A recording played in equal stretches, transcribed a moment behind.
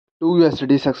2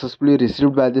 USDT successfully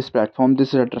received by this platform.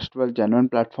 This is a trustable, genuine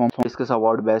platform. Discuss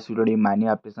about best utility many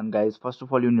application, guys. First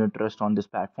of all, you need to trust on this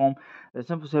platform. The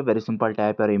simple say very simple.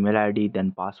 Type your email ID,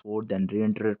 then password, then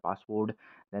re-enter your password,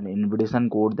 then invitation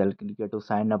code. Then click here to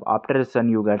sign up. After a session,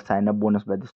 you get sign up bonus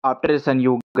by this. After a session,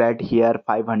 you get here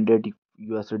 500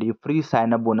 USD free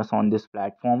sign up bonus on this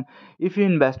platform. If you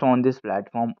invest on this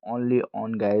platform only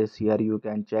on, guys, here you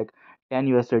can check 10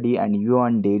 USD and you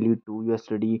earn daily 2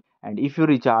 USD. And if you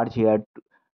recharge here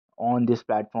on this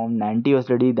platform 90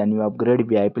 USD, then you upgrade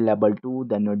VIP level 2,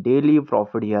 then your daily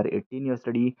profit here 18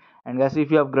 USD. And guys, if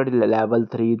you upgrade level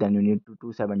 3, then you need to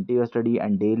 270 USD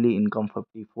and daily income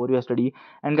 54 USD.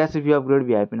 And guys, if you upgrade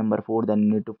VIP number 4, then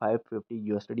you need to 550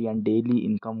 USD and daily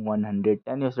income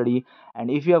 110 USD.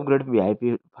 And if you upgrade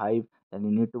VIP 5, then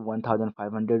you need to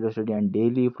 1500 USD and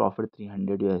daily profit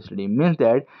 300 USD. Means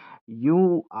that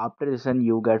you after listen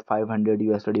you get 500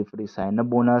 USD free sign up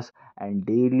bonus and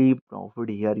daily profit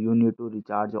here. You need to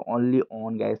recharge only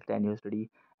on, guys, 10 USD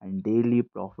and daily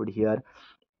profit here.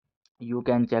 You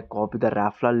can check, copy the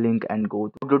referral link and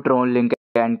go to Tron link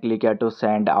and click here to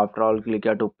send. After all, click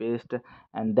here to paste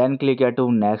and then click here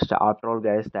to next. After all,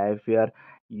 guys, type here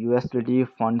USDT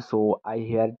fund. So I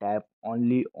here tap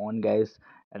only on, guys,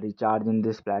 recharge in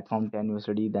this platform 10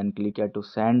 USD, then click here to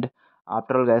send.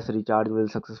 After all, guys, recharge will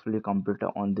successfully complete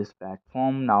on this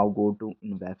platform. Now go to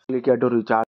invest, click here to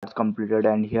recharge completed,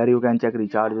 and here you can check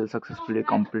recharge will successfully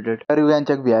completed. Here you can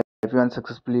check VIP one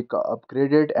successfully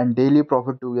upgraded and daily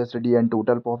profit 2 USD and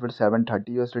total profit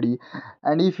 730 USD.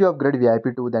 And if you upgrade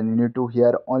VIP 2, then you need to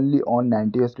here only on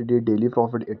 90 USD, daily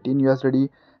profit 18 USD.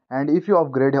 And if you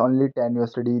upgrade only 10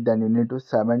 USD, then you need to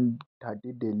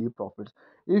 730 daily profits.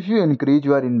 If you increase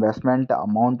your investment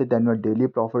amount, then your daily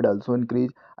profit also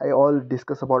increase. I all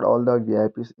discuss about all the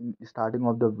VIPs in starting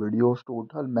of the videos.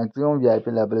 Total maximum VIP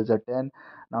level is at 10.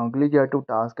 Now click here to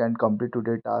task and complete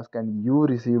today task, and you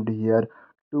received here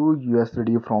 2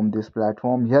 USD from this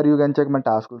platform. Here you can check my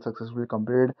task will successfully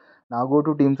completed. Now go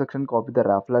to team section, copy the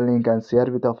referral link and share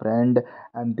with a friend,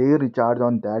 and they recharge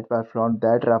on that platform.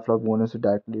 That referral bonus to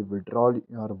directly withdraw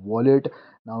your wallet.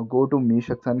 Now go to me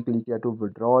section, click here to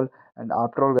withdrawal, and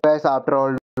after all, guys, after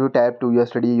all, you tap to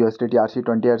USDT TRC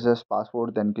 20 access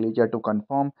passport, then click here to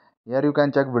confirm. Here you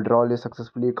can check withdrawal is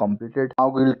successfully completed. Now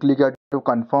we'll click here to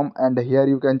confirm, and here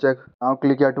you can check. Now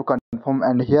click here to confirm,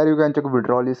 and here you can check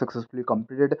withdrawal is successfully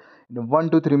completed. In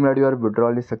 1 to 3 minutes, your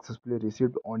withdrawal is successfully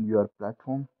received on your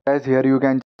platform. Guys, here you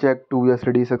can check 2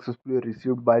 USDT successfully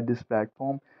received by this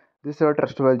platform. This is a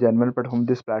trustable genuine platform.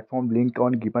 This platform link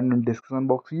on given in description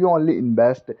box. You only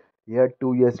invest here 2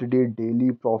 USDT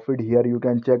daily profit. Here you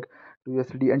can check 2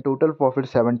 USDT and total profit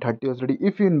 730 USDT.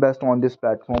 If you invest on this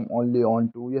platform only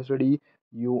on 2 USDT,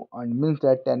 you earn means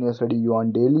that 10 USDT you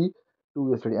earn daily 2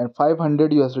 USDT and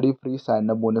 500 USDT free sign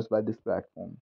up bonus by this platform.